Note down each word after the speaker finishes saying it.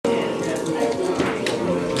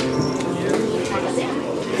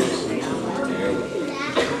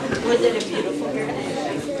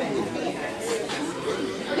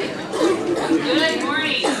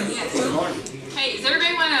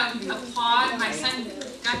my son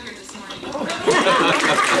got here this morning.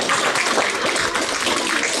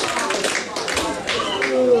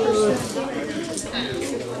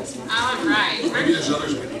 All right. Maybe there's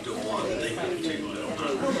others we need to want. They need to.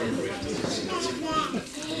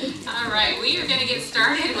 All right, we are going to get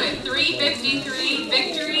started with 353,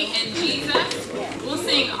 Victory in Jesus. We'll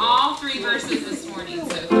sing all three verses this morning.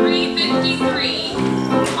 So 353,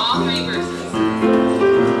 all three verses.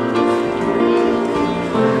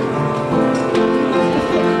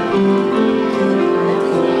 Yeah.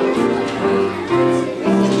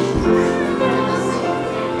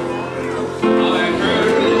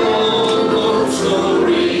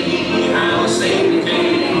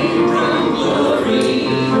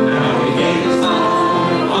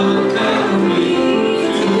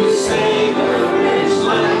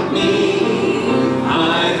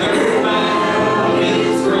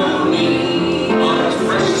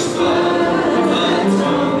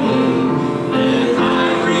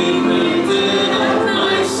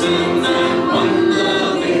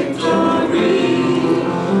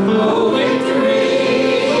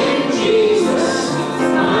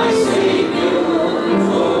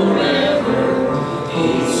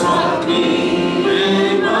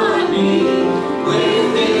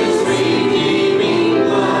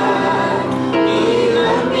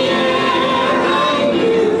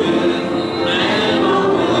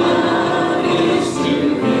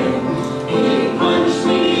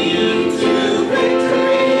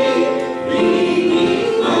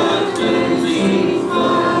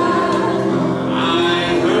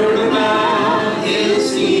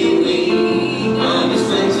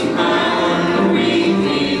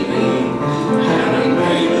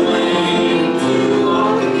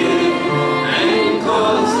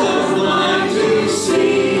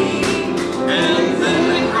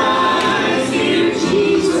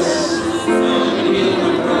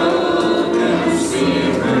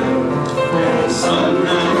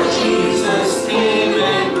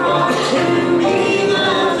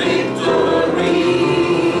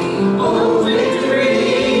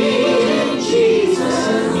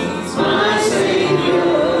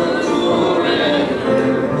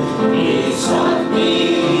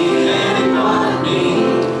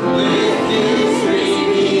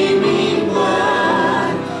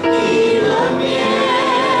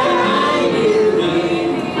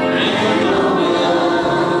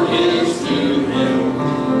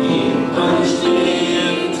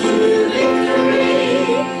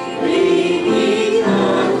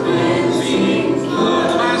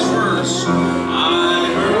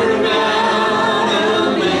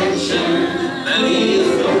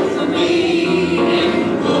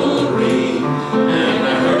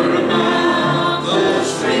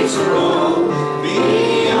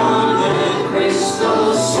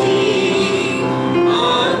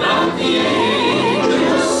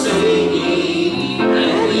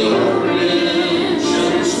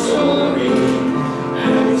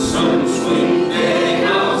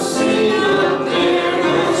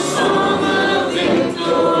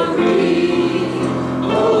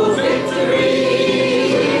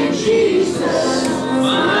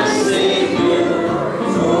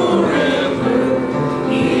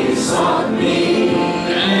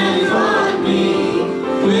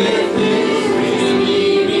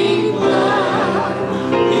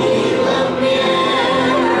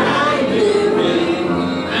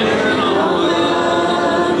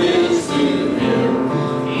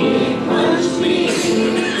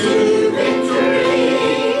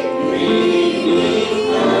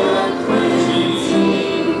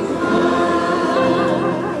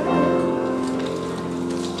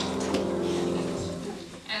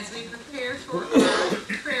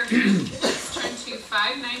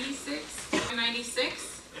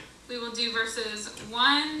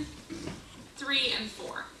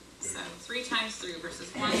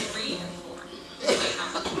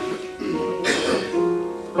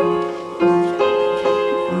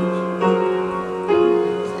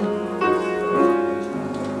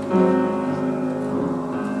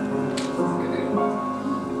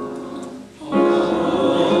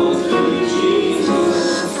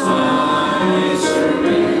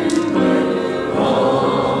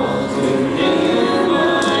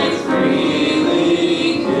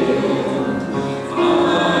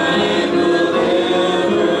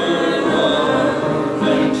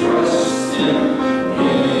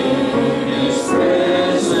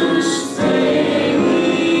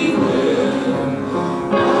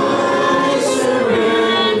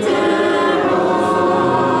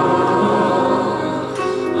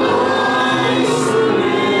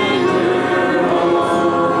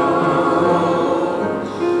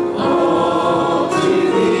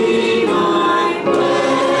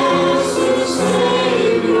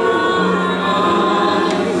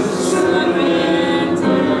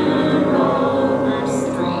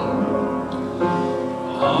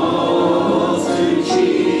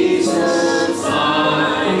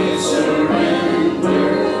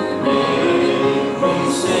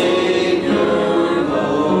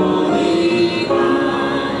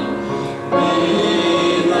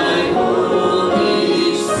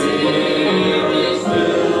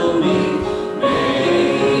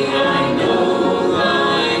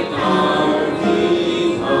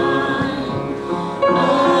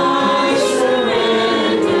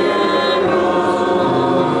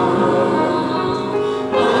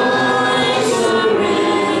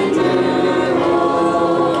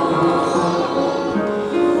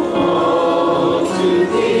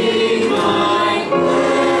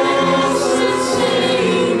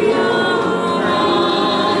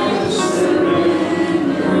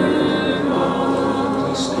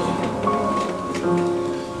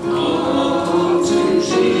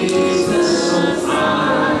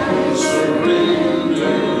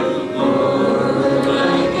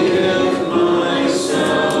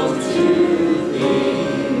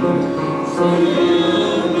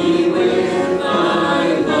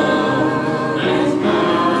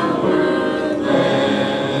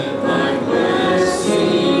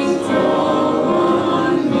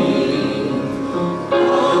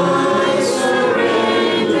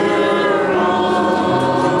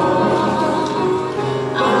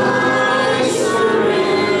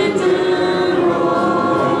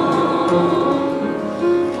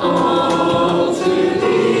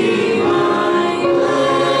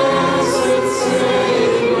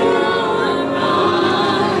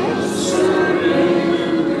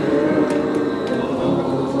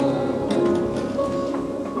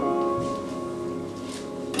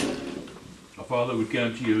 Father, we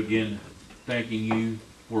come to you again, thanking you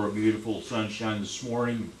for a beautiful sunshine this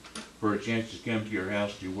morning, for a chance to come to your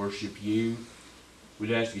house to worship you.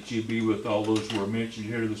 We'd ask that you be with all those who are mentioned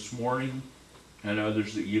here this morning and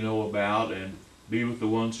others that you know about, and be with the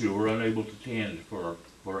ones who were unable to attend for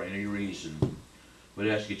any reason. We'd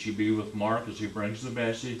ask that you be with Mark as he brings the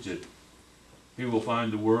message, that he will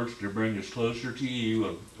find the words to bring us closer to you,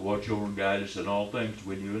 and watch over and guide us in all things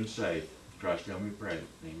we do and say. In Christ's name we pray.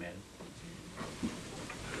 Amen.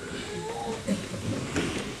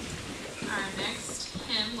 Our next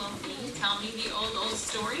hymn will be Tell Me the Old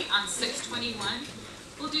Story on 621.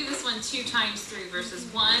 We'll do this one 2 times through verses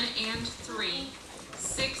 1 and 3.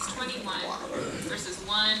 621, verses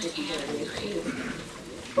 1 and 3.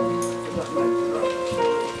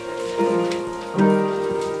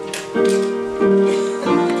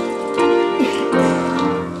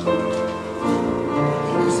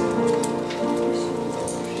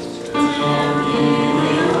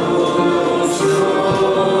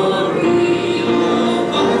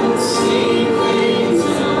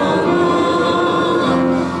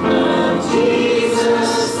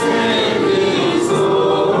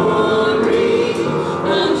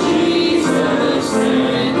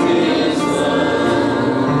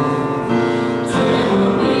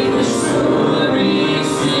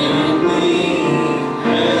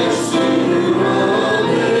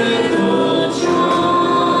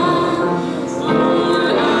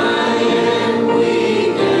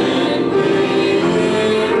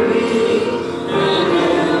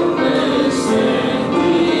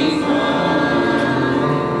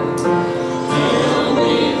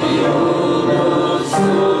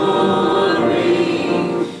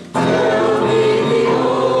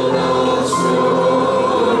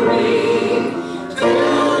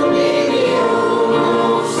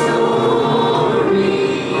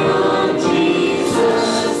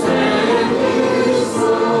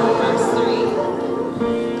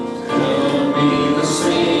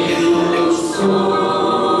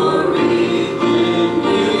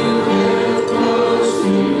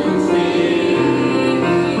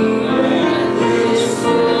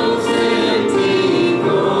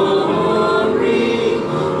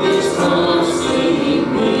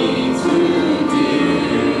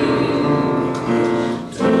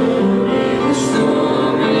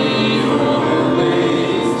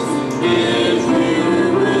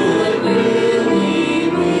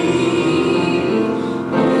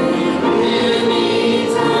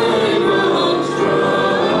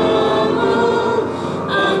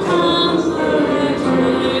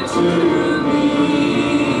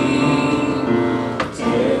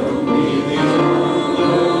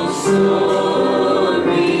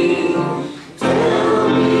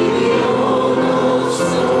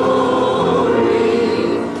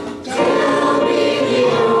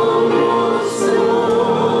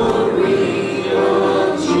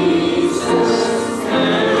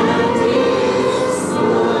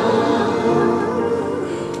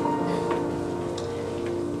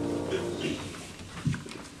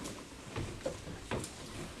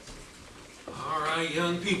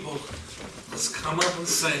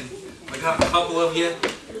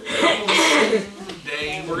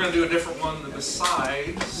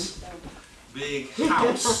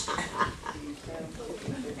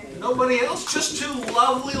 Nobody else? Just 2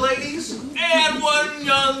 lovely ladies and 1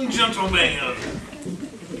 young gentleman.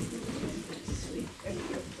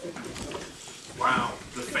 Wow,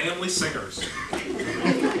 the family singers.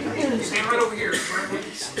 Stand right over here.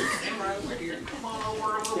 Stand right over here. Come on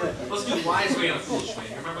over a little bit. Let's do Wise Man and Foolish Man.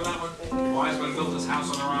 You remember that one? Wise Man built his house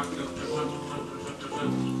on the rock.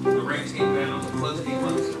 The rain came down, the floods came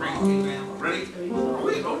up, the rain came down. Ready?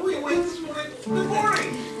 Oh, we wait this morning. Good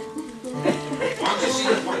morning. Why don't you see,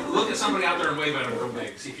 look at somebody out there and wave at them real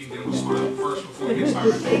big. See if you can get them to smile first before we get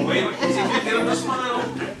started. Wave at them. See if you can get them to smile.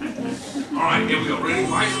 All right, here we go. Ready?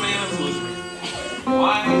 Wise Man and Foolish Man.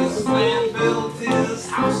 Wise man built his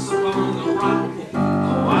house upon the rock. A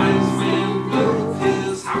wise man built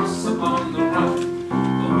his house upon the rock.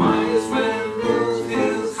 A wise man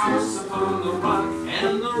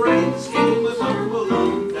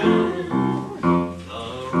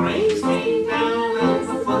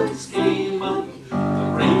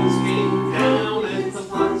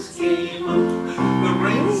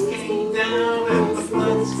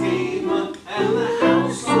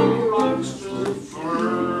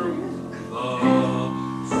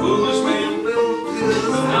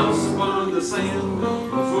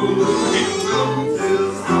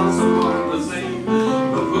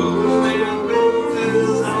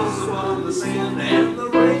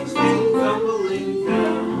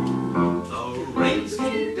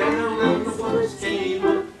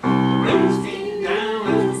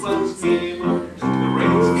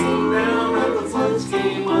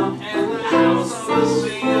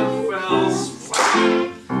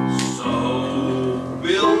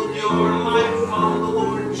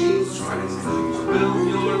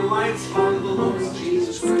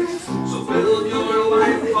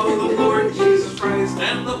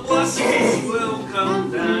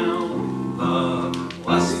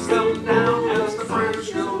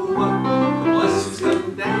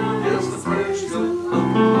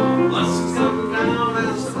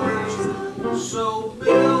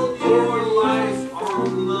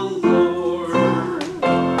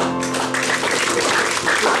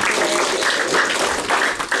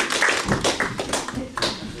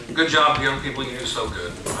job, young people. You do so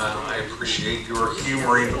good. I appreciate your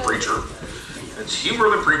humoring the preacher. It's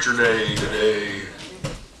Humor the Preacher Day today.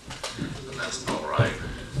 And that's all right.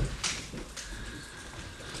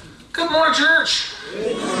 Good morning, church.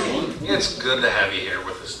 It's good to have you here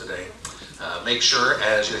with us today. Make sure,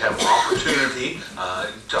 as you have an opportunity,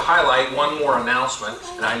 to highlight one more announcement.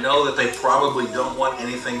 And I know that they probably don't want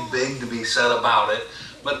anything big to be said about it,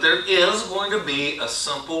 but there is going to be a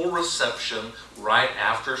simple reception right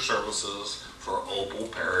after services for Opal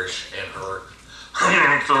Parish and her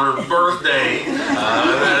birthday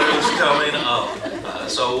that is coming up.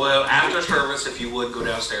 So after service, if you would go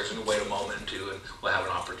downstairs and wait a moment or two, and we'll have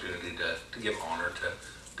an opportunity to give honor to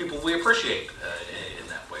people we appreciate in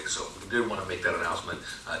that way. So we did want to make that announcement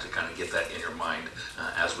to kind of get that in your mind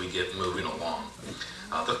as we get moving along.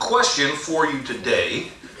 The question for you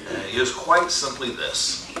today is quite simply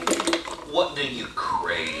this. What do you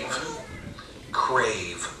crave?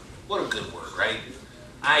 Crave. What a good word, right?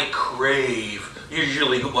 I crave.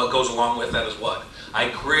 Usually what goes along with that is what? I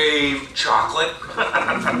crave chocolate.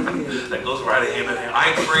 That goes right hand in hand.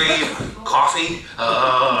 I crave coffee.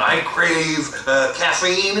 I crave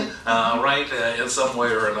caffeine, right, in some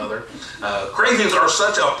way or another. Cravings are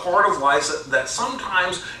such a part of life that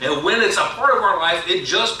sometimes, and when it's a part of our life, it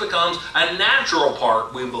just becomes a natural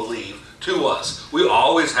part, we believe, to us. We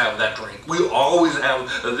always have that drink. We always have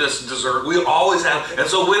this dessert. We always have, and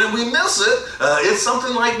so when we miss it, it's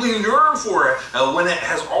something like we yearn for it when it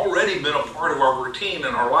has already been a part of our routine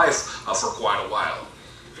in our life for quite a while.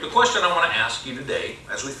 The question I want to ask you today,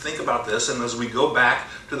 as we think about this and as we go back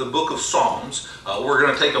to the book of Psalms, we're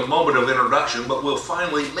going to take a moment of introduction, but we'll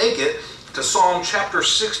finally make it to Psalm chapter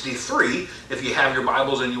 63, if you have your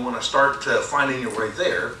Bibles and you want to start finding your way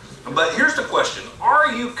there. But here's the question.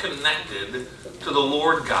 Are you connected to the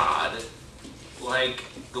Lord God like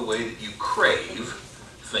the way that you crave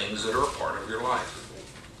things that are a part of your life?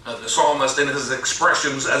 The psalmist, in his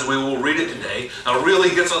expressions, as we will read it today,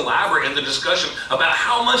 really gets elaborate in the discussion about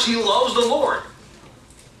how much he loves the Lord.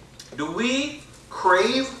 Do we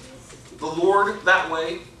crave the Lord that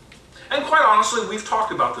way? And quite honestly, we've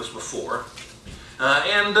talked about this before.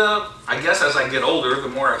 And I guess as I get older, the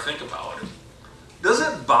more I think about it. Does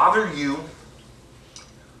it bother you?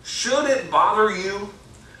 Should it bother you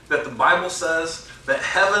that the Bible says that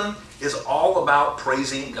heaven is all about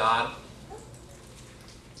praising God?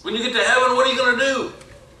 When you get to heaven, what are you going to do?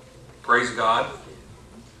 Praise God.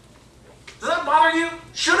 Does that bother you?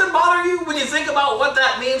 Should it bother you when you think about what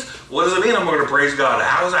that means? What does it mean I'm going to praise God?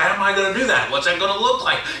 How am I going to do that? What's that going to look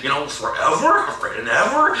like? You know, forever and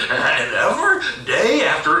ever and ever, day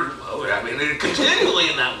after, continually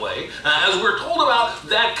in that way. As we're told about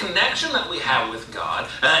that connection that we have with God,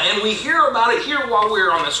 and we hear about it here while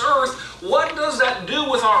we're on this earth, what does that do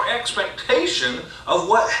with our expectation of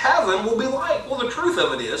what heaven will be like? Well, the truth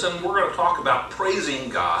of it is, and we're going to talk about praising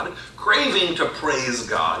God, craving to praise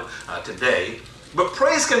God today, but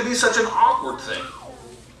praise can be such an awkward thing.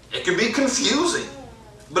 It can be confusing,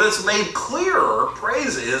 but it's made clearer,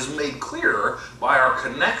 praise is made clearer by our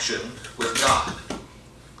connection with God.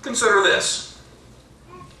 Consider this.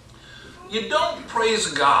 You don't praise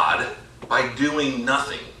God by doing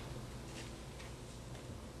nothing.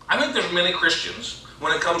 I think there's many Christians,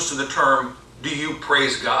 when it comes to the term, do you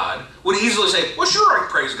praise God, would easily say, well, sure, I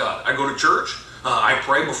praise God. I go to church. I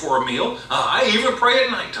pray before a meal. I even pray at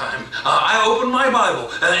nighttime. I open my Bible.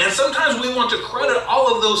 And sometimes we want to credit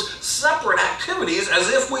all of those separate activities as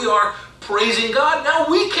if we are praising God. Now,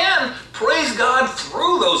 we can praise God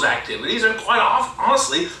through those activities, and quite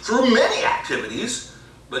honestly, through many activities.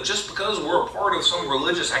 But just because we're a part of some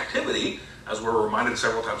religious activity, as we're reminded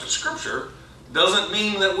several times in Scripture, doesn't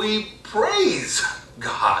mean that we praise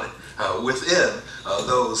God within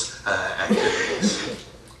those activities.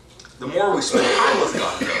 The more we spend time with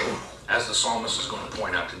God, though, as the psalmist is going to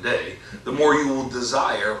point out today, the more you will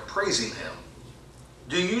desire praising Him.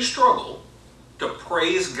 Do you struggle to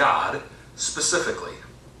praise God specifically?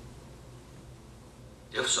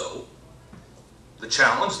 If so, the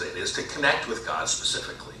challenge then is to connect with God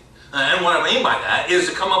specifically. And what I mean by that is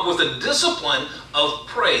to come up with a discipline of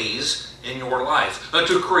praise in your life,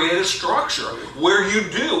 to create a structure where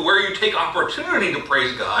you take opportunity to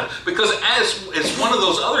praise God, because as it's one of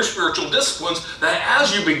those other spiritual disciplines that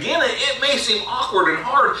as you begin it, it may seem awkward and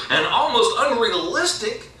hard and almost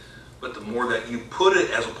unrealistic, but the more that you put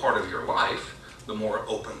it as a part of your life, the more it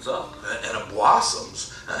opens up and it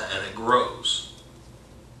blossoms and it grows.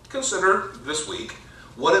 Consider this week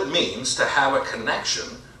what it means to have a connection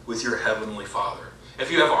with your Heavenly Father. If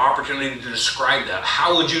you have an opportunity to describe that,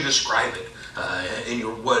 how would you describe it in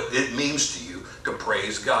what it means to you to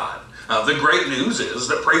praise God? The great news is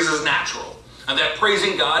that praise is natural. And that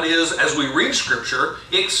praising God is, as we read Scripture,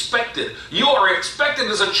 expected. You are expected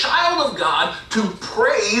as a child of God to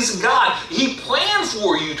praise God. He planned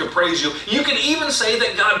for you to praise you. You can even say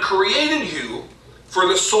that God created you for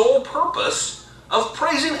the sole purpose of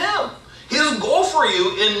praising Him. His goal for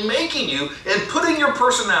you in making you and putting your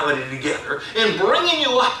personality together and bringing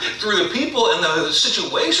you up through the people and the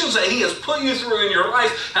situations that He has put you through in your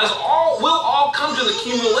life will all come to the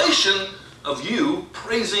accumulation of you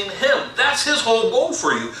praising Him. That's His whole goal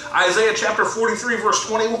for you. Isaiah chapter 43 verse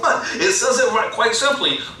 21. It says it quite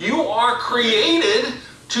simply. You are created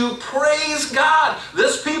to praise God.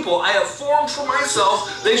 This people I have formed for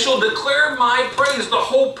myself. They shall declare my praise. The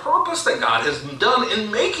whole purpose that God has done in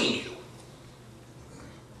making you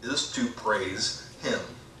is to praise Him.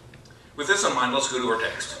 With this in mind, let's go to our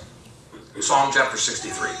text. Psalm chapter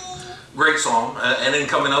 63. Great psalm. And then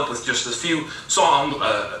coming up with just a few psalms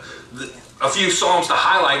to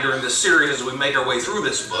highlight during this series as we make our way through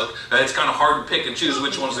this book. It's kind of hard to pick and choose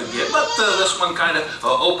which ones to get, but this one kind of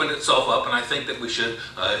opened itself up, and I think that we should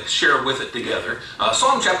share with it together.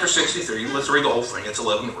 Psalm chapter 63, let's read the whole thing. It's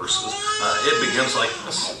 11 verses. It begins like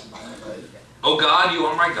this. O God, you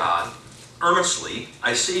are my God. Earnestly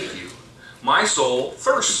I seek you. My soul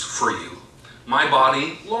thirsts for you. My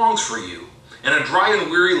body longs for you. In a dry and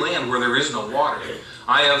weary land where there is no water,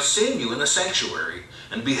 I have seen you in the sanctuary,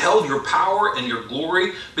 and beheld your power and your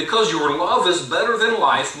glory. Because your love is better than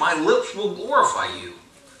life, my lips will glorify you.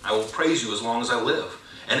 I will praise you as long as I live,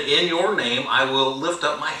 and in your name I will lift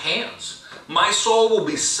up my hands. My soul will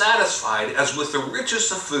be satisfied as with the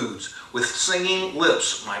richest of foods. With singing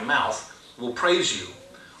lips my mouth will praise you.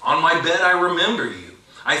 On my bed I remember you.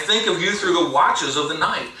 I think of you through the watches of the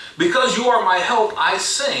night. Because you are my help, I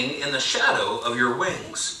sing in the shadow of your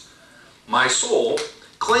wings. My soul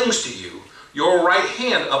clings to you. Your right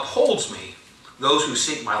hand upholds me. Those who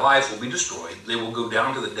seek my life will be destroyed. They will go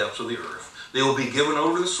down to the depths of the earth. They will be given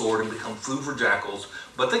over to the sword and become food for jackals.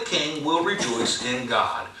 But the king will rejoice in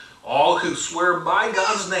God. All who swear by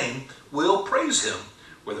God's name will praise Him,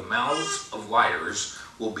 where the mouths of liars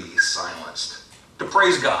will be silenced. To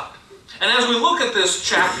praise God. And as we look at this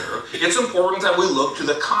chapter, it's important that we look to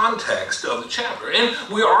the context of the chapter. And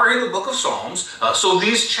we are in the book of Psalms, so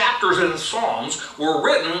these chapters in Psalms were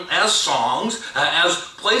written as songs,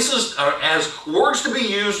 as places, as words to be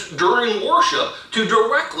used during worship to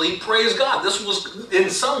directly praise God. This was, in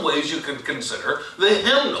some ways, you could consider the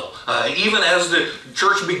hymnal. Even as the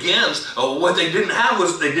church begins, what they didn't have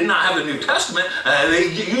was, they did not have the New Testament. They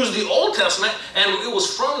used the Old Testament, and it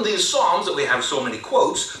was from these Psalms that we have so many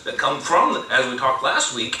quotes that come from, as we talked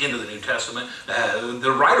last week, into the New Testament.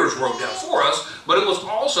 The writers wrote down for us, but it was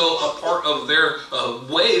also a part of their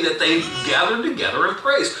way that they gathered together and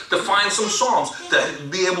praised, to find some psalms to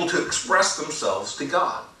be able to express themselves to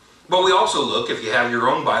God. But we also look, if you have your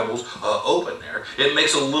own Bibles open there, it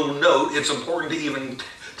makes a little note. It's important to even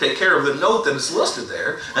take care of the note that is listed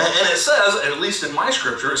there. And it says, at least in my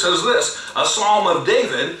scripture, it says this, a psalm of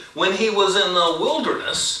David when he was in the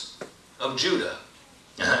wilderness of Judah.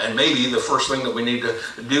 And maybe the first thing that we need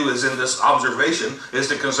to do is in this observation is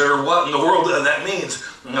to consider what in the world that means.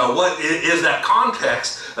 What is that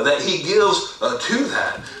context that he gives to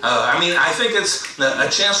that? I mean, I think it's a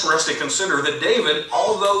chance for us to consider that David,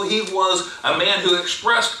 although he was a man who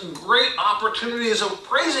expressed great opportunities of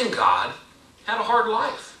praising God, had a hard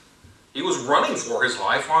life. He was running for his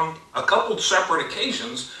life on a couple separate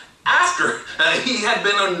occasions after he had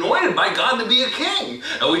been anointed by God to be a king.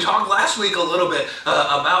 We talked last week a little bit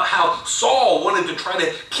about how Saul wanted to try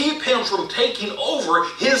to keep him from taking over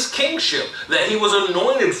his kingship that he was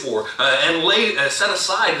anointed for, and set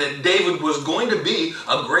aside that David was going to be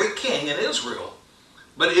a great king in Israel.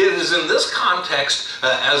 But it is in this context,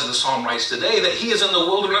 as the psalm writes today, that he is in the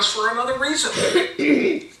wilderness for another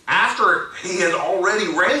reason. After he had already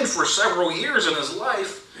reigned for several years in his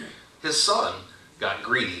life, his son got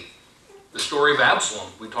greedy. The story of Absalom,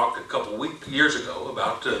 we talked a couple years ago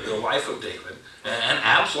about the life of David. And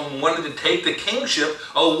Absalom wanted to take the kingship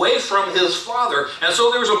away from his father. And so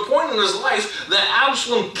there was a point in his life that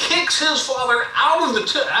Absalom kicks his father out of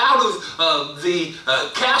the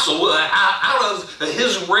castle, out of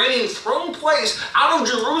his reigning throne place, out of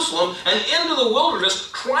Jerusalem, and into the wilderness,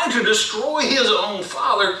 trying to destroy his own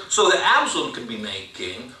father so that Absalom could be made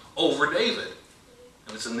king over David.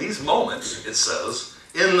 And it's in these moments, it says,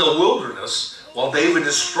 in the wilderness, while David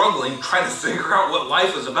is struggling, trying to figure out what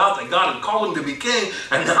life is about, that God had called him to be king,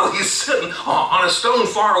 and now he's sitting on a stone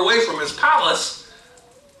far away from his palace,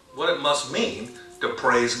 what it must mean to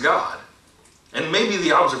praise God. And maybe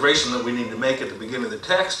the observation that we need to make at the beginning of the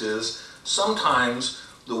text is, sometimes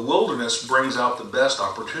the wilderness brings out the best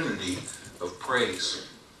opportunity of praise.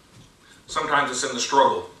 Sometimes it's in the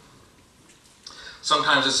struggle.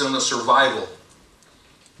 Sometimes it's in the survival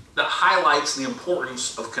that highlights the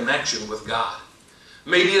importance of connection with God.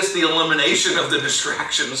 Maybe it's the elimination of the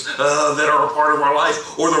distractions that are a part of our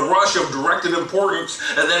life, or the rush of directed importance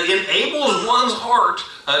that enables one's heart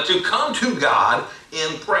to come to God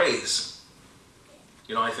in praise.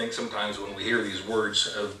 You know, I think sometimes when we hear these words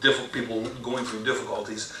of people going through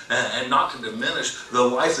difficulties, and not to diminish the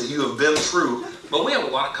life that you have been through, but we have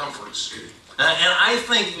a lot of comforts. And I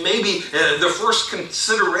think maybe the first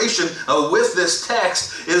consideration with this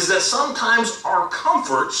text is that sometimes our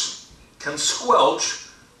comforts can squelch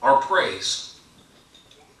our praise.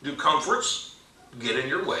 Do comforts get in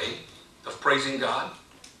your way of praising God?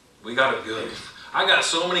 We got it good. I got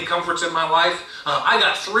so many comforts in my life. I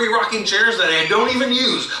got 3 rocking chairs that I don't even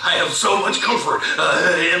use. I have so much comfort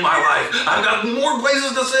in my life. I've got more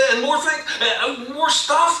places to sit and more things, more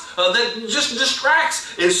stuff that just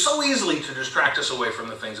distracts. It's so easily to distract us away from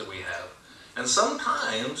the things that we have. And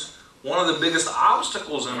sometimes one of the biggest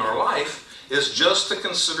obstacles in our life is just the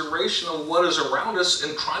consideration of what is around us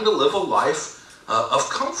and trying to live a life of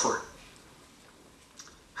comfort.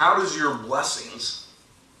 How does your blessings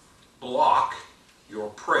block your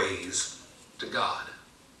praise to God?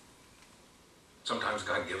 Sometimes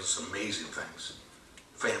God gives us amazing things.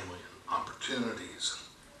 Family and opportunities,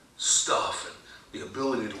 stuff, and the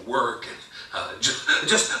ability to work, and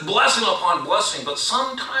just blessing upon blessing. But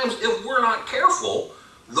sometimes if we're not careful,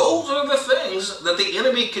 those are the things that the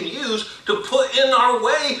enemy can use to put in our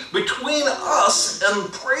way between us and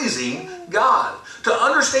praising God. To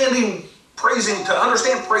understand praising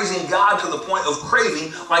God to the point of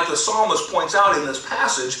craving, like the psalmist points out in this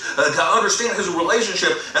passage, to understand his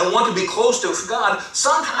relationship and want to be close to God,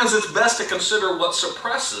 sometimes it's best to consider what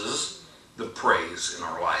suppresses the praise in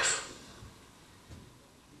our life.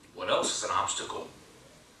 What else is an obstacle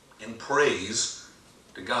in praise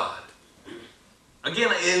to God?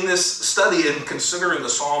 Again, in this study and considering the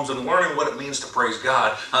Psalms and learning what it means to praise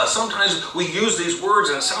God, sometimes we use these words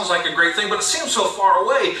and it sounds like a great thing, but it seems so far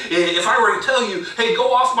away. If I were to tell you, hey,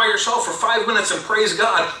 go off by yourself for 5 minutes and praise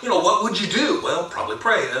God, what would you do? Well, probably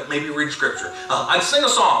pray, maybe read Scripture. I'd sing a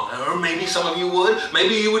song, or maybe some of you would.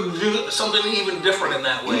 Maybe you would do something even different in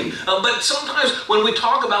that way. But sometimes when we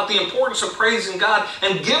talk about the importance of praising God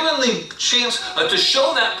and given the chance to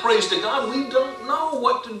show that praise to God, we don't know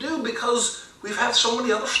what to do because we've had so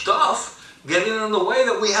many other stuff getting in the way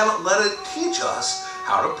that we haven't let it teach us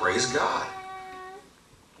how to praise God.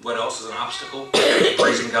 What else is an obstacle to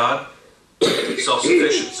praising God?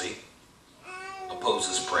 Self-sufficiency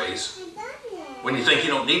opposes praise. When you think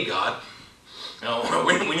you don't need God,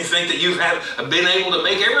 when you think that you have been able to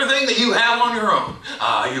make everything that you have on your own,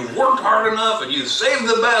 you've worked hard enough and you've saved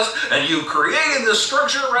the best and you've created this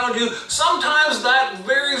structure around you, sometimes that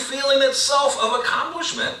very feeling itself of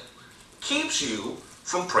accomplishment keeps you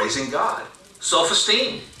from praising God.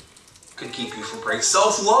 Self-esteem can keep you from praise.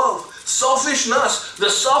 Self-love, selfishness. The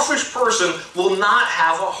selfish person will not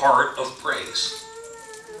have a heart of praise.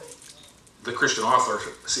 The Christian author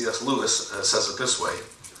C.S. Lewis says it this way: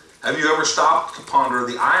 have you ever stopped to ponder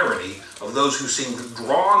the irony of those who seemed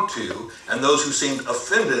drawn to and those who seemed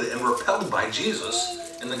offended and repelled by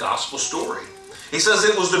Jesus in the gospel story? He says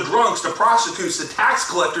it was the drunks, the prostitutes, the tax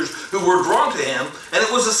collectors who were drawn to him, and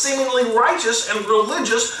it was the seemingly righteous and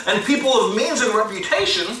religious and people of means and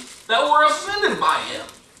reputation that were offended by him.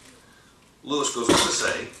 Lewis goes on to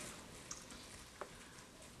say,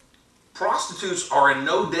 prostitutes are in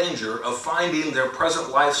no danger of finding their present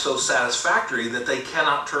life so satisfactory that they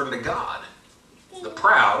cannot turn to God. The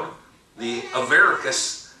proud, the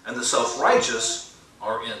avaricious, and the self-righteous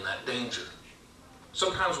are in that danger.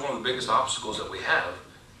 Sometimes one of the biggest obstacles that we have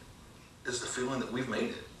is the feeling that we've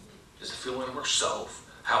made it, is the feeling of ourself,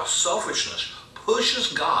 how selfishness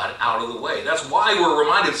pushes God out of the way. That's why we're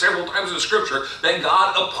reminded several times in Scripture that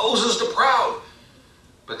God opposes the proud,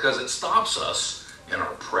 because it stops us in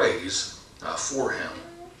our praise for Him.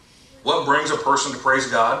 What brings a person to praise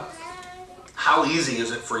God? How easy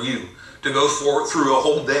is it for you to go through a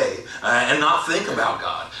whole day and not think about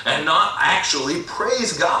God and not actually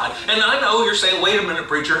praise God? And I know you're saying, wait a minute,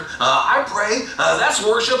 preacher, I pray, that's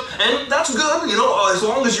worship, and that's good, as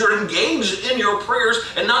long as you're engaged in your prayers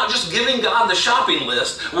and not just giving God the shopping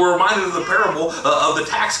list. We're reminded of the parable of the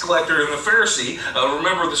tax collector and the Pharisee.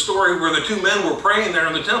 Remember the story where the 2 men were praying there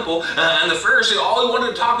in the temple, and the Pharisee, all he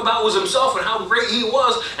wanted to talk about was himself and how great he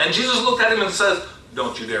was, and Jesus looked at him and says,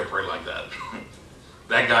 don't you dare pray like that.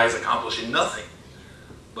 That guy is accomplishing nothing.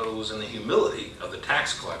 But it was in the humility of the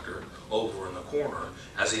tax collector over in the corner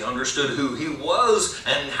as he understood who he was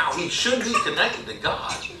and how he should be connected to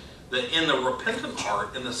God. That in the repentant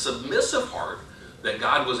heart, in the submissive heart, that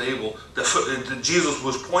God was able, that Jesus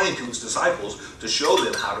was pointing to his disciples to show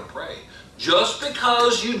them how to pray. Just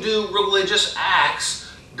because you do religious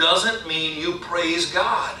acts doesn't mean you praise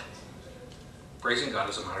God. Praising God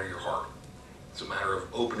is a matter of your heart. It's a matter of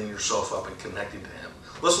opening yourself up and connecting to him.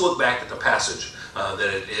 Let's look back at the passage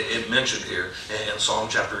that it mentioned here in Psalm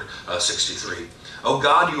chapter 63. Oh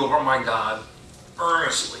God, you are my God.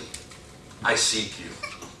 Earnestly I seek you.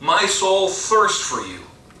 My soul thirsts for you.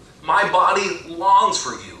 My body longs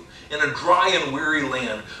for you in a dry and weary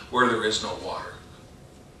land where there is no water.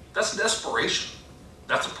 That's desperation.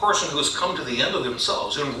 That's a person who has come to the end of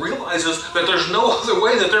themselves and realizes that there's no other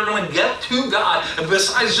way that they're going to get to God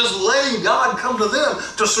besides just letting God come to them,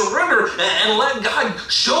 to surrender and let God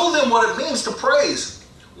show them what it means to praise.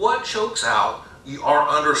 What chokes out our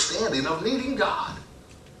understanding of needing God?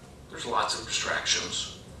 There's lots of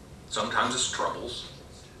distractions. Sometimes it's troubles,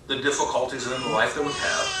 the difficulties in the life that we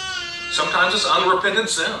have. Sometimes it's unrepentant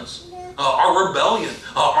sins, our rebellion,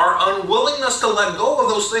 our unwillingness to let go of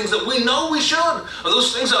those things that we know we should,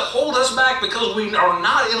 those things that hold us back because we are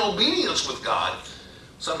not in obedience with God.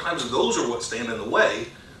 Sometimes those are what stand in the way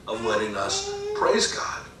of letting us praise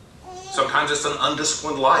God. Sometimes it's an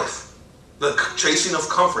undisciplined life, the chasing of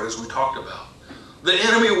comfort, as we talked about. The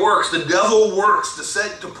enemy works, the devil works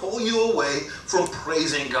to pull you away from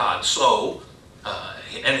praising God. So,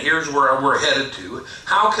 and here's where we're headed to.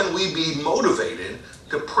 How can we be motivated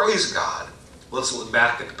to praise God? Let's look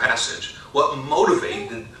back at the passage. What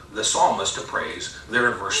motivated the psalmist to praise?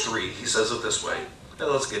 There in verse 3, he says it this way.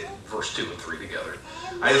 Now let's get verse 2 and 3 together.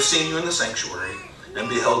 I have seen you in the sanctuary and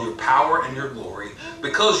beheld your power and your glory.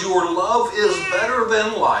 Because your love is better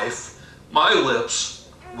than life, my lips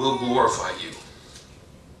will glorify you.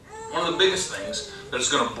 One of the biggest things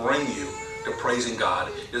that's going to bring you to praising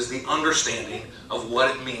God is the understanding of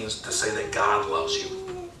what it means to say that God loves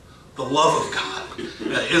you. The love of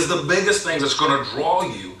God is the biggest thing that's going to draw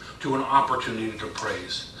you to an opportunity to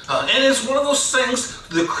praise. And it's one of those things,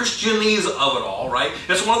 the Christianese of it all, right?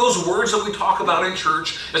 It's one of those words that we talk about in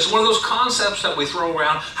church. It's one of those concepts that we throw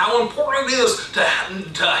around, how important it is to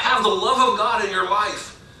have the love of God in your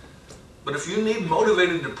life. But if you need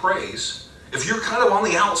motivated to praise, if you're kind of on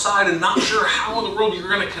the outside and not sure how in the world you're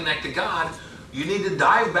going to connect to God, you need to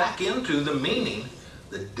dive back into the meaning,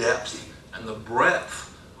 the depth, and the breadth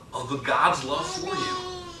of the God's love for you.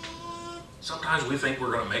 Sometimes we think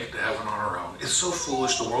we're going to make it to heaven on our own. It's so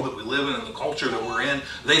foolish, the world that we live in and the culture that we're in.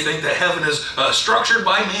 They think that heaven is structured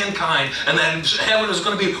by mankind and that heaven is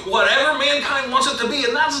going to be whatever mankind wants it to be.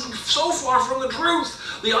 And that's so far from the truth.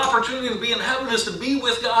 The opportunity to be in heaven is to be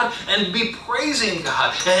with God and be praising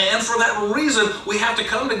God. And for that reason, we have to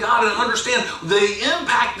come to God and understand the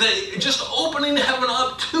impact that just opening heaven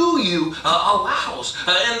up to you allows.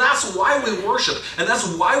 And that's why we worship. And that's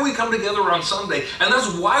why we come together on Sunday. And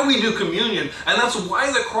that's why we do communion. And that's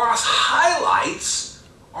why the cross highlights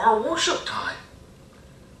our worship time.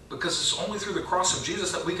 Because it's only through the cross of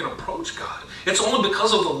Jesus that we can approach God. It's only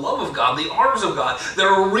because of the love of God, the arms of God, that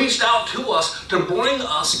are reached out to us to bring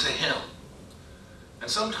us to Him. And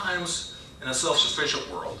sometimes in a self-sufficient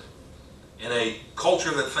world, in a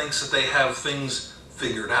culture that thinks that they have things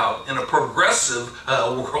figured out, in a progressive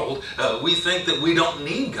world, we think that we don't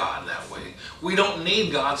need God that way. We don't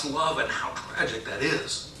need God's love, and how tragic that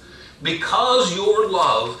is. Because your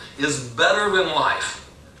love is better than life,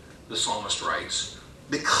 the psalmist writes.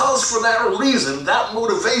 Because for that reason, that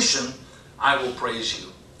motivation, I will praise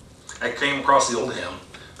you. I came across the old hymn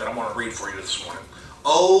that I want to read for you this morning.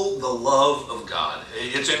 Oh, the love of God.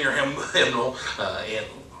 It's in your hymnal.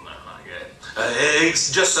 It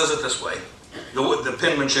just says it this way. The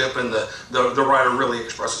penmanship and the writer really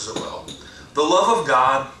expresses it well. The love of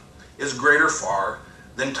God is greater far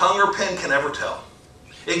than tongue or pen can ever tell.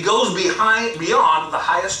 It goes beyond the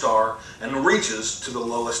highest star and reaches to the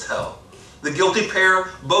lowest hell. The guilty pair,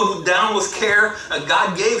 bowed down with care,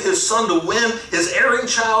 God gave His Son to win. His erring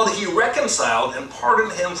child He reconciled and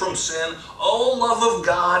pardoned him from sin. Oh, love of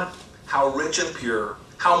God, how rich and pure,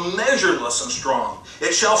 how measureless and strong.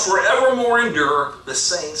 It shall forevermore endure, the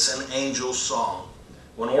saints and angels' song.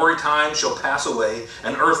 When hoary time shall pass away,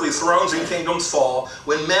 and earthly thrones and kingdoms fall,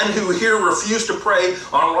 when men who hear refuse to pray,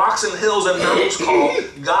 on rocks and hills and mountains call,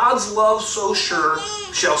 God's love so sure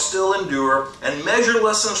shall still endure, and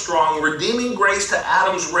measureless and strong, redeeming grace to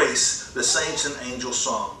Adam's race, the saints and angels'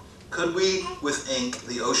 song. Could we with ink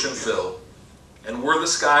the ocean fill, and were the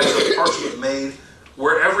skies of parchment made,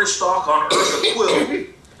 were every stalk on earth a quill,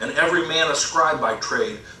 and every man a scribe by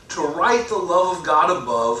trade, to write the love of God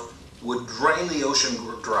above, would drain the ocean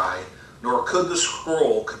dry, nor could the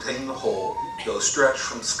scroll contain the whole, though stretched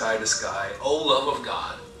from sky to sky. O love of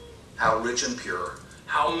God, how rich and pure,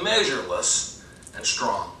 how measureless and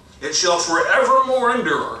strong. It shall forevermore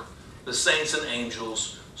endure, the saints and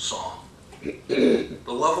angels' song. The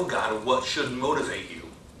love of God, what should motivate you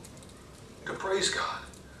to praise God,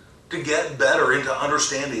 to get better into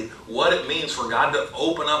understanding what it means for God to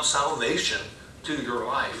open up salvation to your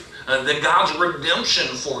life. That God's redemption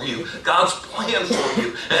for you, God's plan for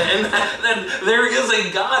you, and that there is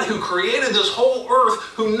a God who created this whole earth,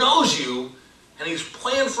 who knows you, and He's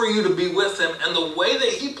planned for you to be with Him, and the way that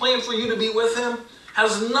He planned for you to be with Him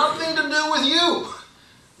has nothing to do with you,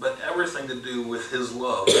 but everything to do with His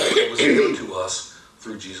love that was given to us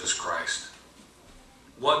through Jesus Christ.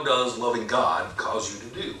 What does loving God cause you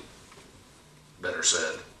to do? Better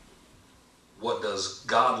said, what does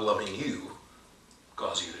God loving you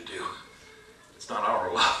cause you to do? It's not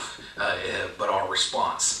our love, but our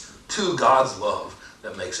response to God's love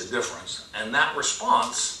that makes a difference. And that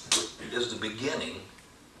response is the beginning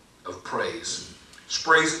of praise.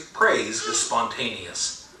 Praise is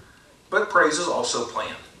spontaneous, but praise is also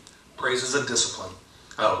planned. Praise is a discipline.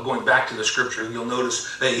 Going back to the scripture, you'll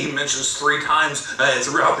notice that he mentions 3 times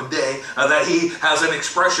throughout the day that he has an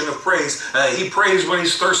expression of praise. He prays when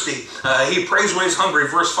he's thirsty. He prays when he's hungry.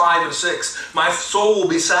 Verse 5 and 6. My soul will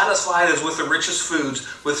be satisfied as with the richest foods.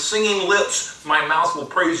 With singing lips, my mouth will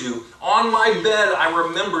praise you. On my bed, I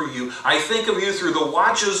remember you. I think of you through the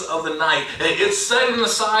watches of the night. It's setting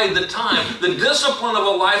aside the time, the discipline of a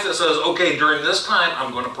life that says, okay, during this time,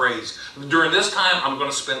 I'm going to praise. During this time, I'm going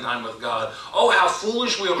to spend time with God. Oh, how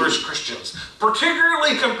foolish we are as Christians,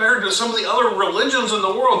 particularly compared to some of the other religions in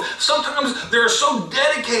the world. Sometimes they're so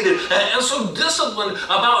dedicated and so disciplined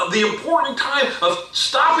about the important time of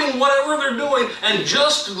stopping whatever they're doing and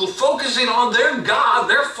just focusing on their God,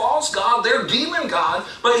 their false God, their demon God.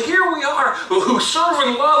 But here we are, who serve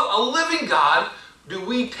and love a living God. Do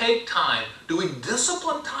we take time? Do we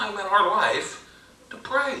discipline time in our life to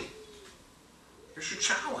pray? Here's your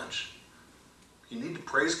challenge. You need to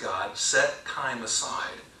praise God, set time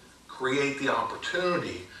aside, create the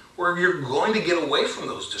opportunity where you're going to get away from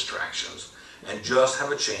those distractions and just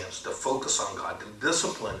have a chance to focus on God, to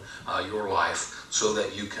discipline your life so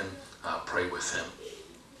that you can pray with Him.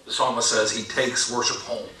 The psalmist says he takes worship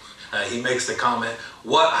home. He makes the comment,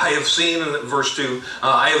 what I have seen, in verse 2,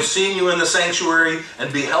 I have seen you in the sanctuary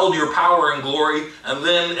and beheld your power and glory. And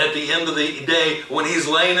then at the end of the day, when he's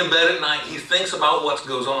laying in bed at night, he thinks about what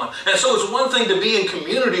goes on. And so it's one thing to be in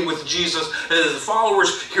community with Jesus as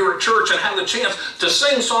followers here at church and have the chance to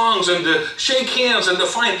sing songs and to shake hands and to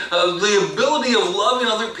find the ability of loving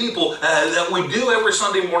other people that we do every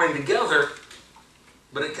Sunday morning together.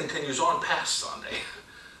 But it continues on past Sunday.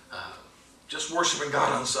 Just worshiping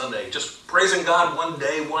God on Sunday, just praising God one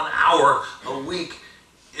day, 1 hour a week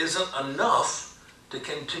isn't enough to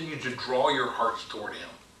continue to draw your hearts toward Him.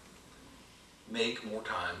 Make more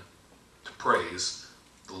time to praise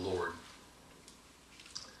the Lord.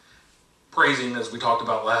 Praising, as we talked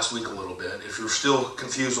about last week a little bit, if you're still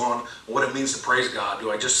confused on what it means to praise God,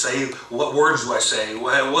 do I just say, what words do I say,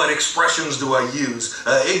 what expressions do I use?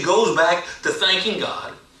 It goes back to thanking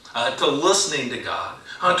God, to listening to God,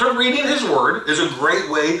 to reading His Word is a great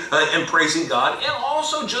way in praising God, and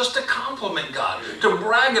also just to compliment God, to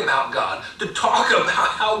brag about God, to talk about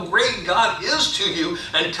how great God is to you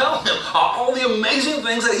and tell Him all the amazing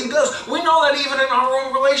things that He does. We know that even in our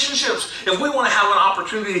own relationships. If we want to have an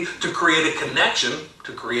opportunity to create a connection,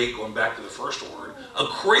 going back to the first word, a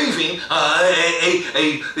craving,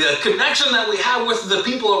 a connection that we have with the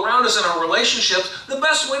people around us in our relationships, the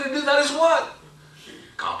best way to do that is what?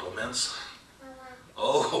 Compliments.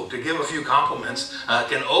 Oh, to give a few compliments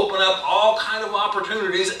can open up all kind of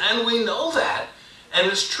opportunities, and we know that. And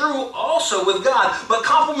it's true also with God. But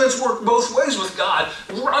compliments work both ways with God.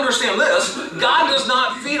 Understand this, God does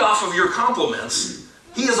not feed off of your compliments.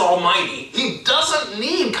 He is almighty. He doesn't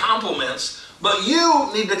need compliments, but you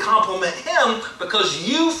need to compliment Him because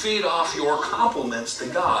you feed off your compliments to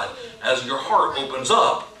God as your heart opens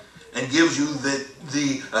up and gives you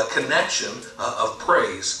the connection of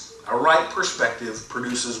praise. A right perspective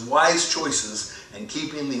produces wise choices and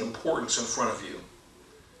keeping the importance in front of you.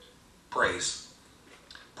 Praise.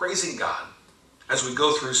 Praising God. As we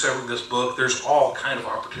go through this book, there's all kind of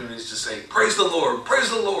opportunities to say, praise the Lord,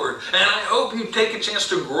 praise the Lord. And I hope you take a chance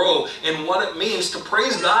to grow in what it means to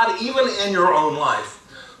praise God even in your own life.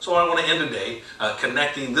 So I want to end today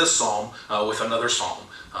connecting this psalm with another psalm.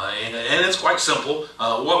 And it's quite simple.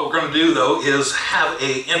 What we're going to do, though, is have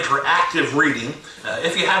an interactive reading.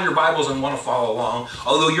 If you have your Bibles and want to follow along,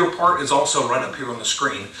 although your part is also right up here on the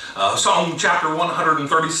screen. Psalm chapter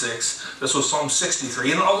 136, this was Psalm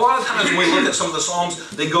 63. And a lot of times when we look at some of the Psalms,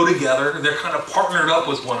 they go together. They're kind of partnered up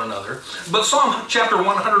with one another. But Psalm chapter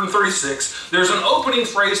 136, there's an opening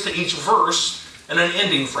phrase to each verse and an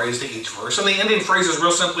ending phrase to each verse. And the ending phrase is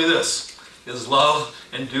real simply this: His love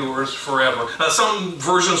endures forever. Some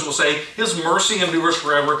versions will say, His mercy endures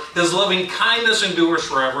forever. His loving kindness endures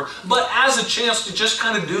forever. But as a chance to just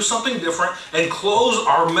kind of do something different and close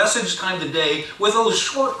our message time today with a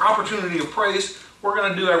short opportunity of praise, we're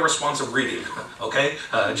going to do a responsive reading, okay?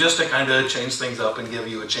 Just to kind of change things up and give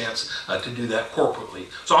you a chance to do that corporately.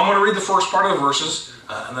 So I'm going to read the first part of the verses,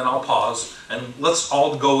 and then I'll pause, and let's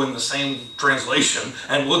all go in the same translation,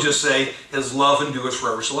 and we'll just say, His love endures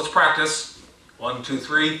forever. So let's practice. 1, 2,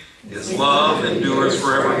 3. His love endures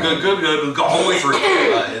forever. Good. We'll go all the way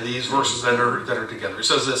through these verses that are together. It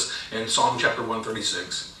says this in Psalm chapter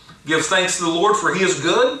 136. Give thanks to the Lord, for He is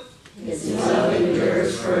good. His love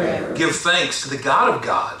endures forever. Give thanks to the God of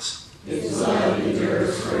gods. His love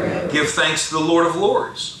endures forever. Give thanks to the Lord of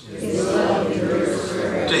lords. His love endures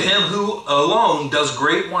forever. To Him who alone does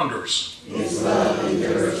great wonders. His love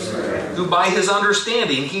endures forever. Who by His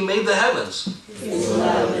understanding He made the heavens. His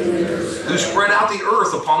love endures forever. Who spread out the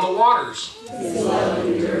earth upon the waters. His love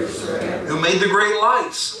endures forever. Who made the great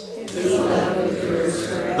lights. His love endures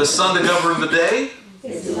forever. The sun to govern the day.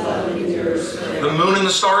 His love endures forever. The moon and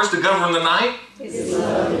the stars to govern the night. His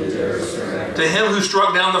love endures forever. To Him who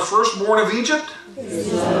struck down the firstborn of Egypt.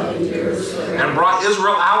 His love endures forever. And brought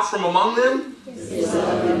Israel out from among them. His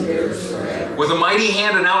love endures forever. With a mighty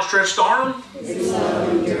hand and outstretched arm. His love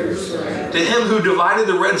endures forever. To Him who divided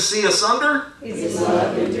the Red Sea asunder. His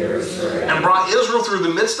love endures forever. And brought Israel through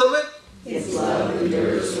the midst of it. His love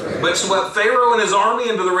endures forever. But swept Pharaoh and his army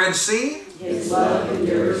into the Red Sea. His love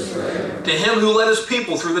endures forever. To Him who led His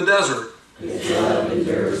people through the desert. His love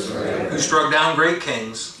endures forever. Who struck down great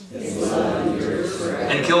kings. His love endures forever.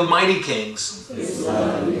 And killed mighty kings. His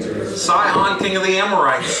love endures Sihon, king of the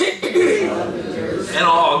Amorites. His love endures And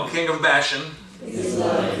Og, king of Bashan. His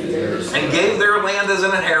love endures And gave their land as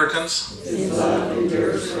an inheritance. His love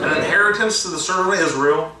endures An inheritance to the servant of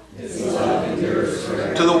Israel. His love endures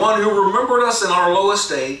forever. To the one who remembered us in our low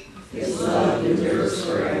estate. His love endures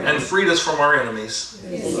forever. And freed us from our enemies.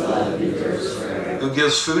 His love endures forever. Who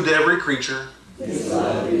gives food to every creature. His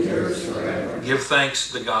love endures forever. Give thanks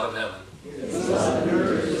to the God of heaven. His love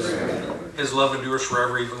endures forever. His love endures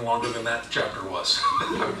forever, even longer than that chapter was.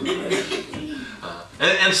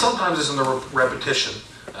 And sometimes it's in the repetition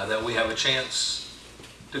that we have a chance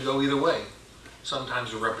to go either way.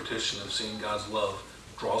 Sometimes the repetition of seeing God's love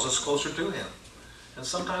draws us closer to Him. And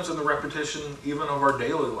sometimes in the repetition, even of our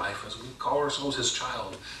daily life, as we call ourselves His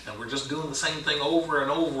child, and we're just doing the same thing over and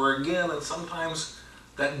over again, and sometimes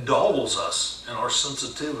that dulls us in our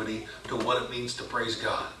sensitivity to what it means to praise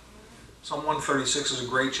God. Psalm 136 is a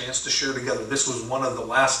great chance to share together. This was one of the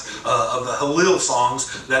last of the Hallel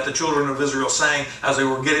songs that the children of Israel sang as they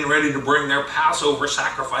were getting ready to bring their Passover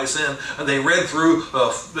sacrifice in. And they read through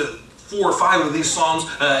 4 or 5 of these psalms,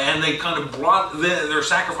 and they kind of brought their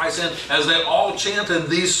sacrifice in as they all chanted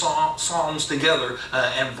these psalms together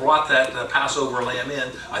and brought that Passover lamb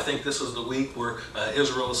in. I think this is the week where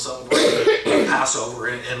Israel is celebrating Passover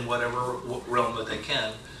in whatever realm that they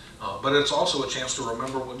can. But it's also a chance to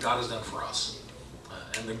remember what God has done for us.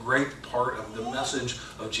 And the great part of the message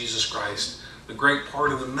of Jesus Christ, the great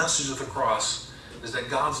part of the message of the cross, is that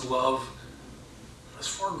God's love is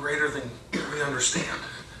far greater than we understand.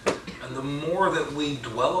 And the more that we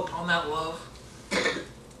dwell upon that love,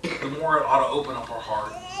 the more it ought to open up our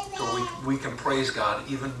heart so we can praise God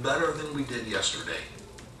even better than we did yesterday.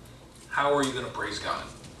 How are you going to praise God?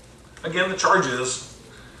 Again, the charge is,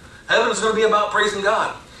 heaven is going to be about praising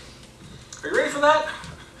God. Are you ready for that?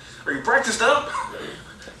 Are you practiced up?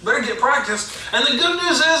 Better get practiced. And the good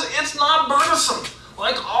news is, it's not burdensome.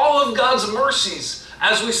 Like all of God's mercies,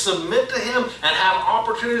 as we submit to Him and have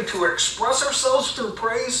opportunity to express ourselves through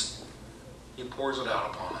praise, He pours it out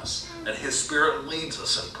upon us. And His Spirit leads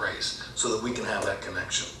us in praise so that we can have that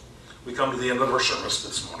connection. We come to the end of our service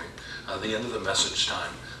this morning, the end of the message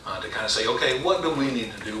time, to kind of say, okay, what do we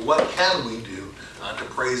need to do? What can we do to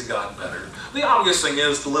praise God better. The obvious thing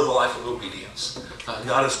is to live a life of obedience.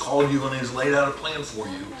 God has called you and He's laid out a plan for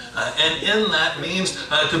you. And in that means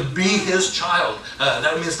to be His child.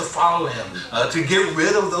 That means to follow Him, to get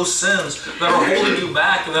rid of those sins that are holding you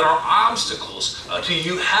back and that are obstacles to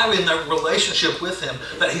you having that relationship with Him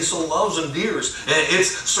that He so loves and dears.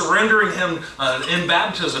 It's surrendering Him in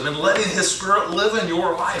baptism and letting His Spirit live in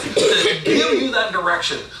your life to give you that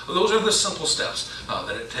direction. Those are the simple steps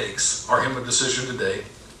that it takes. Our hymn of decision today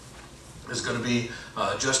is going to be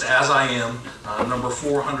Just As I Am, number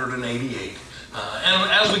 488.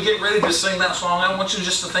 And as we get ready to sing that song, I want you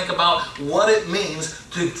just to think about what it means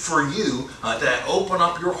for you to open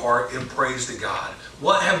up your heart in praise to God.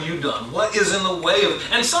 What have you done? What is in the way of...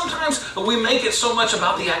 And sometimes we make it so much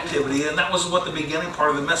about the activity, and that was what the beginning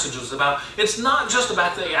part of the message was about. It's not just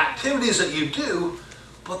about the activities that you do,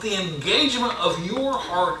 but the engagement of your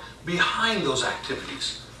heart behind those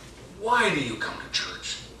activities. Why do you come to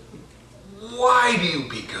church? Why do you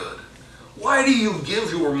be good? Why do you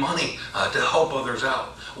give your money to help others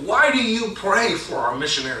out? Why do you pray for our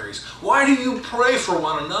missionaries? Why do you pray for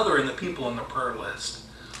one another and the people on the prayer list?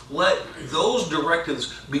 Let those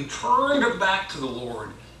directives be turned back to the Lord,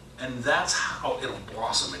 and that's how it'll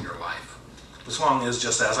blossom in your life. The song is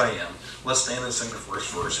Just As I Am. Let's stand and sing the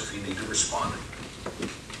first verse if you need to respond.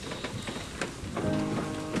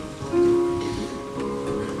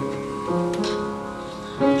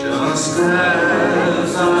 Just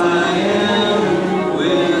as I am,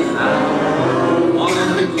 without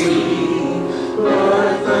one plea,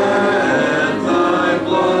 but that thy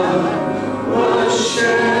blood was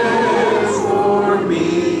shed for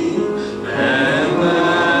me, and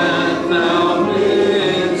that thou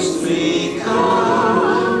didst me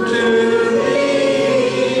come to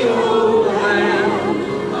thee, O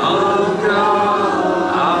Lamb of God,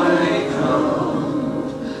 I come.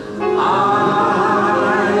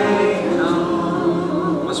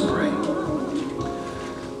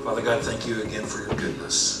 Father God, thank you again for your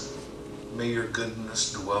goodness. May your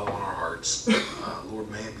goodness dwell on our hearts. Lord,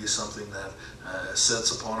 may it be something that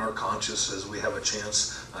sits upon our conscience as we have a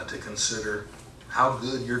chance to consider how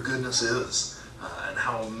good your goodness is and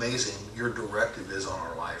how amazing your directive is on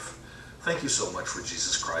our life. Thank you so much for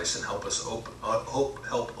Jesus Christ, and help us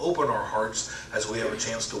help open our hearts as we have a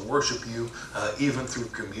chance to worship you even through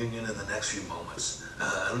communion in the next few moments.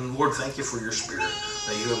 And Lord, thank you for your Spirit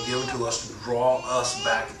that you have given to us to draw us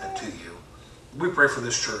back to you. We pray for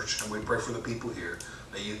this church, and we pray for the people here,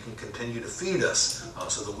 that you can continue to feed us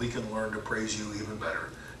so that we can learn to praise you even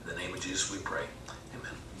better. In the name of Jesus we pray.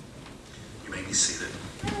 Amen. You may be seated.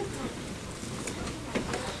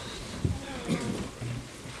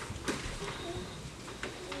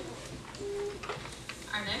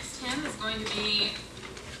 Our next hymn is going to be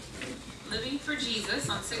Living for Jesus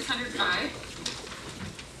on 605.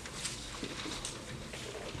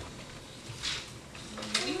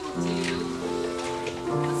 We will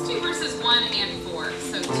let's do verses 1 and 4.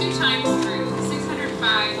 So 2 times through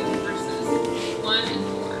 605 verses 1 and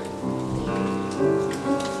 4.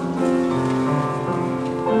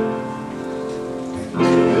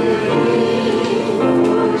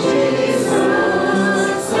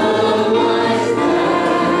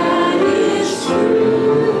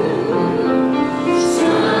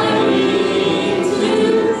 Shining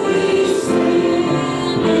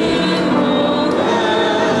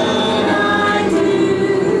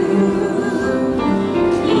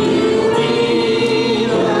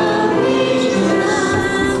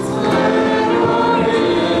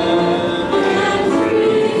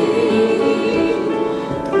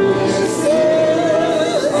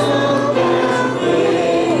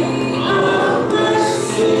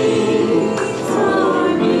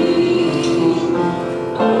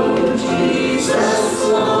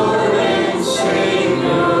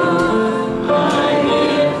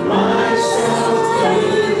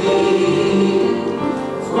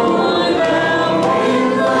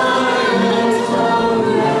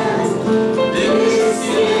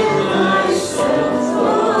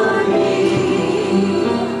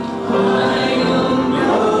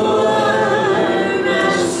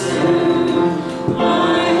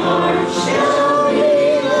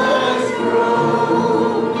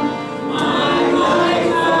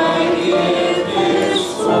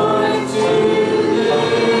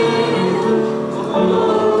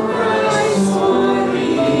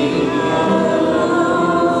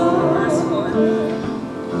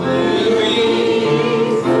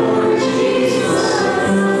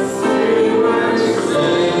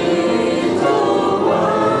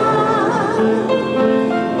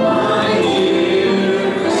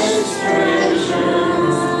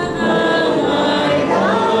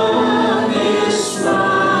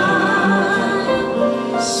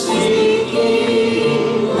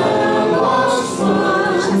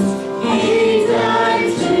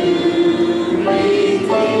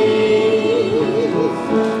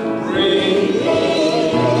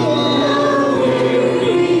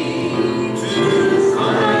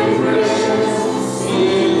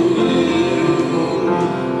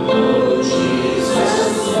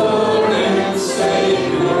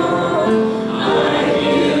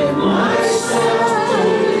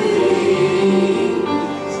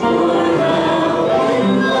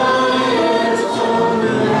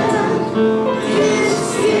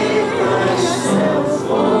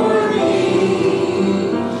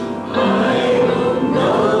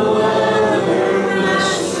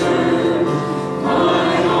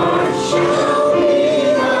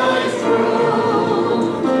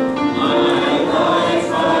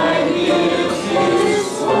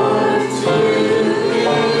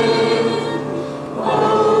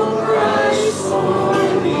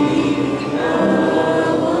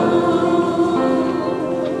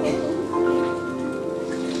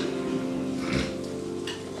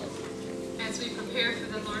prayer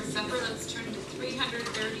for the Lord's Supper, let's turn to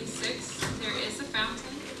 336. There is a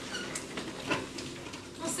fountain.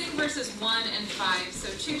 We'll sing verses 1 and 5, so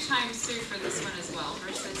 2 times through for this one as well.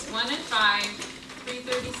 Verses 1 and 5,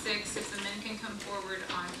 336, if the men can come forward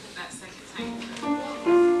on that second time.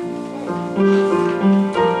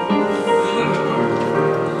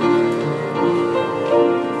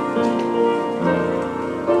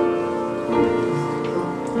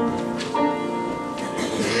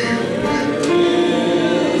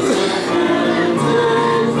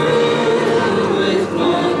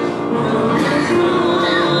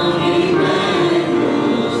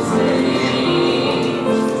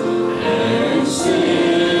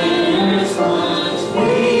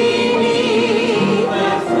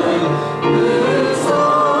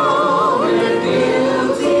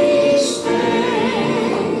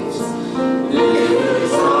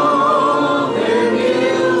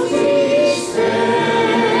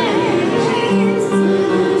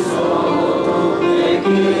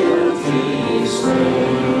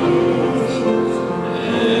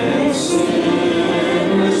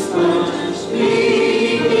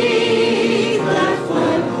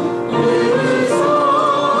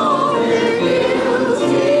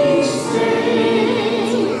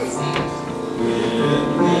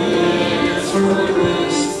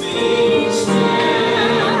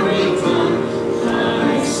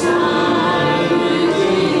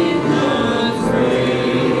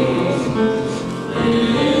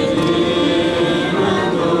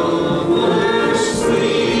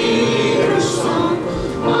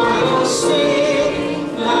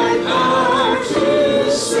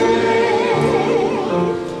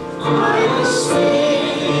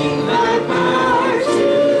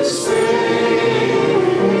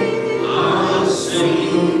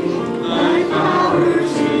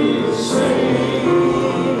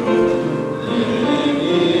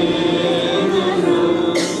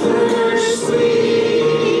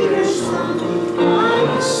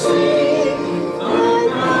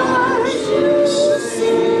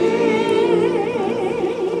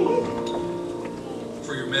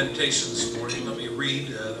 This morning, let me read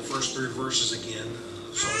the first 3 verses again,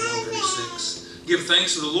 Psalm 136. Give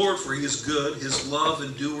thanks to the Lord, for He is good. His love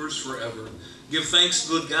endures forever. Give thanks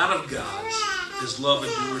to the God of gods. His love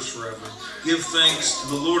endures forever. Give thanks to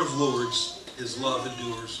the Lord of lords. His love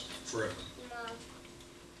endures forever.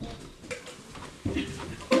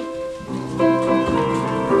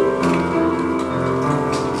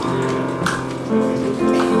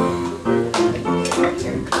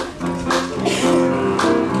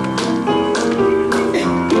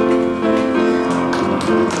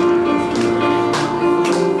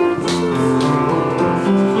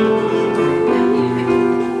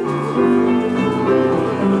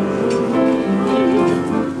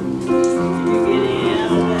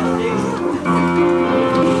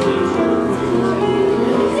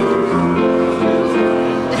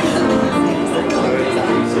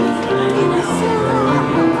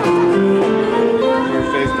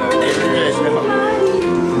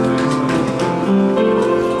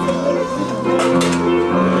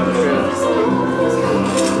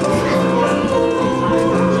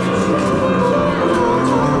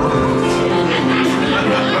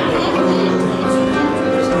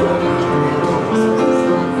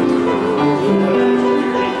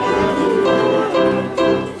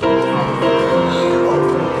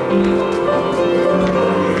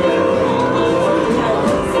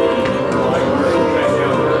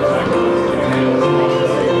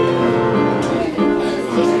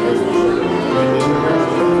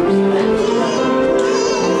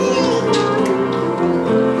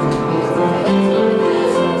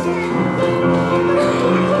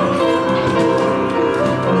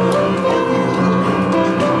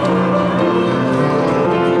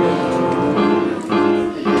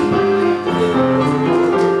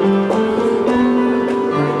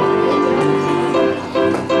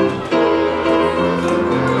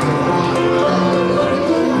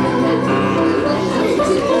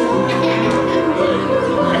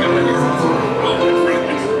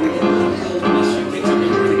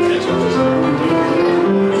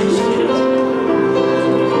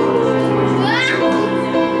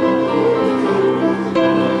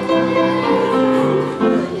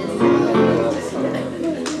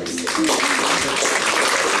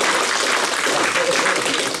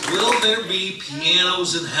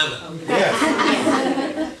 In heaven.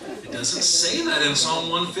 Yes. It doesn't say that in Psalm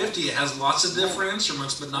 150. It has lots of different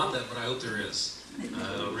instruments, but not that. But I hope there is.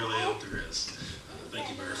 I really hope there is. Thank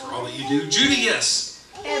you, Mary, for all that you do. Judy, yes?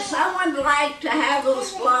 If someone would like to have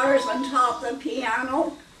those flowers on top of the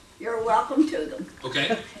piano, you're welcome to them.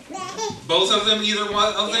 Okay. Both of them, either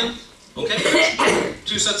one of them? Okay,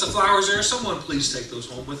 2 sets of flowers there. Someone please take those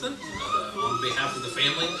home with them. On behalf of the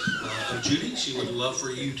family of Judy, she would love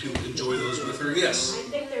for you to enjoy those with her. Yes? I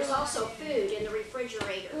think there's also food in the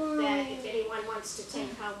refrigerator that if anyone wants to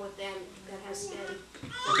take home with them that has been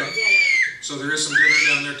Okay. dinner. So there is some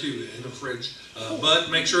dinner down there too in the fridge. But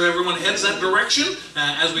make sure everyone heads that direction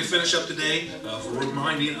as we finish up today for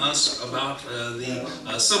reminding us about the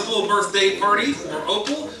simple birthday party for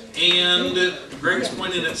Opal. And Greg's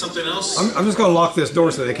pointing at something else. I'm just going to lock this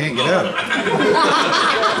door so they can't get out.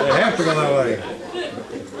 They have to go that way.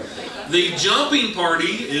 The jumping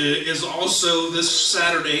party is also this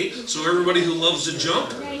Saturday, so everybody who loves to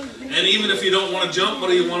jump, and even if you don't want to jump,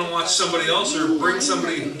 but you want to watch somebody else or bring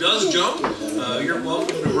somebody who does jump, you're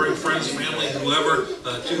welcome to bring friends, family, whoever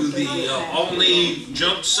to the Alney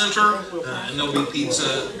Jump Center, and there'll be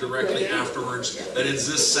pizza directly afterwards. That is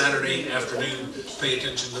this Saturday afternoon. Pay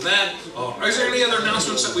attention to that. Is there any other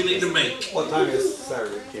announcements that we need to make? What time is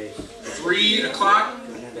Saturday, Kate? 3 o'clock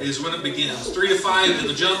is when it begins. 3 to 5 in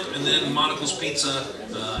the jump, and then Monica's Pizza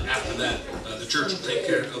after that. The church will take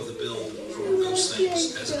care of the bill for those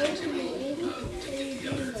things as an activity to get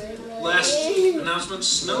together. Last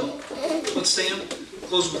announcements? No? Let's stand.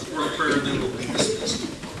 Close with a word of prayer, and then we'll be dismissed.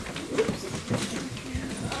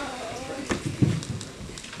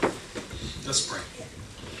 Let's pray.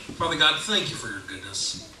 Father God, thank you for your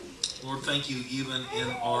goodness. Lord, thank you even in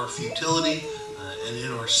our futility and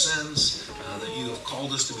in our sins that you have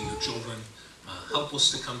called us to be your children. Help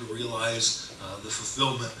us to come to realize the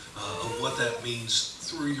fulfillment of what that means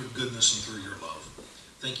through your goodness and through your love.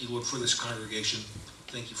 Thank you, Lord, for this congregation.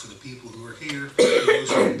 Thank you for the people who are here,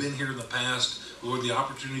 those who have been here in the past. Lord, the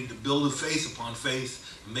opportunity to build a faith upon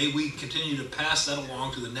faith. May we continue to pass that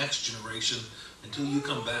along to the next generation until you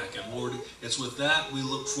come back. And Lord, it's with that we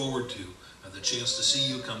look forward to the chance to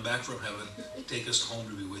see you come back from heaven, take us home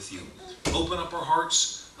to be with you. Open up our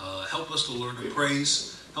hearts, help us to learn to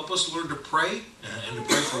praise, help us to learn to pray, and to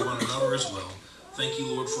pray for one another as well. Thank you,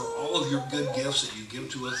 Lord, for all of your good gifts that you give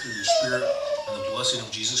to us through your Spirit and the blessing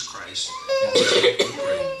of Jesus Christ. In Jesus' name we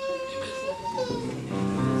pray. Amen.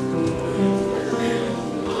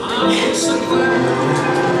 I'm so glad.